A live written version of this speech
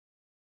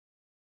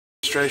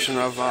demonstration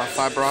of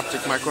fiber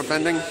optic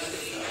microbending.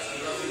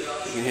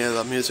 You can hear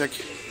the music.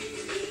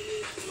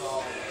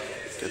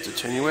 Gets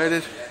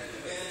attenuated.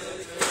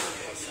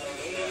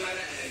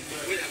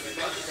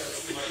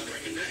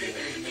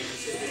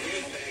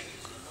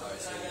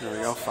 There we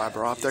go,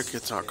 fiber optic,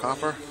 it's not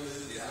copper.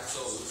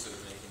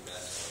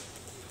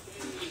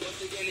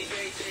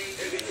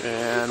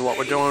 And what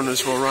we're doing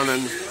is we're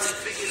running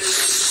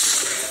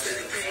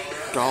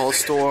dollar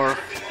store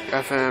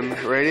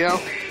FM radio.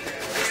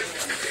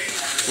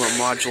 We're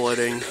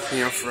modulating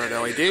the infrared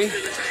LED,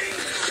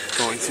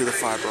 going through the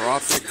fiber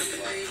optic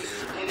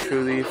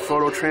to the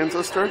photo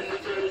transistor,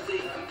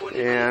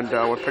 and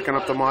we're picking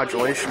up the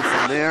modulation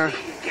from there,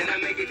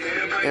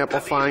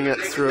 amplifying it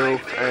through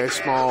a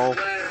small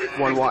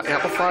 1-watt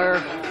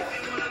amplifier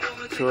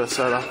to a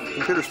set of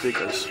computer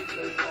speakers.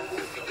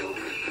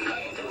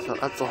 So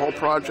that's the whole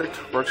project.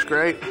 Works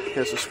great.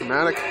 Here's the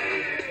schematic.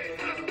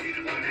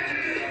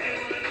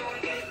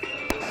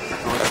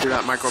 Let's do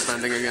that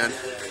microbending again.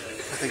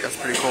 I think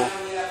that's pretty cool.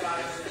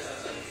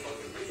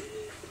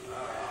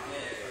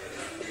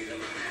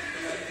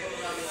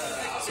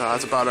 So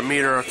that's about a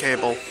meter of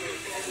cable.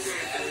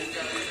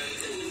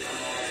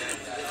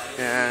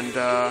 And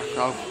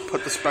I'll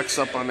put the specs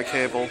up on the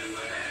cable,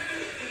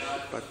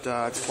 but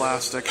it's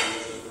plastic.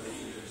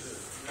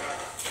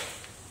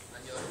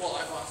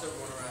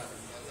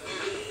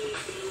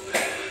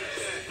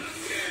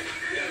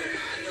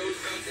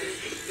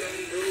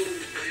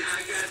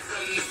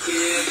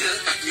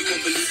 You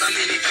won't believe how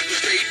many people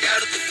straight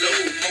out of the flow.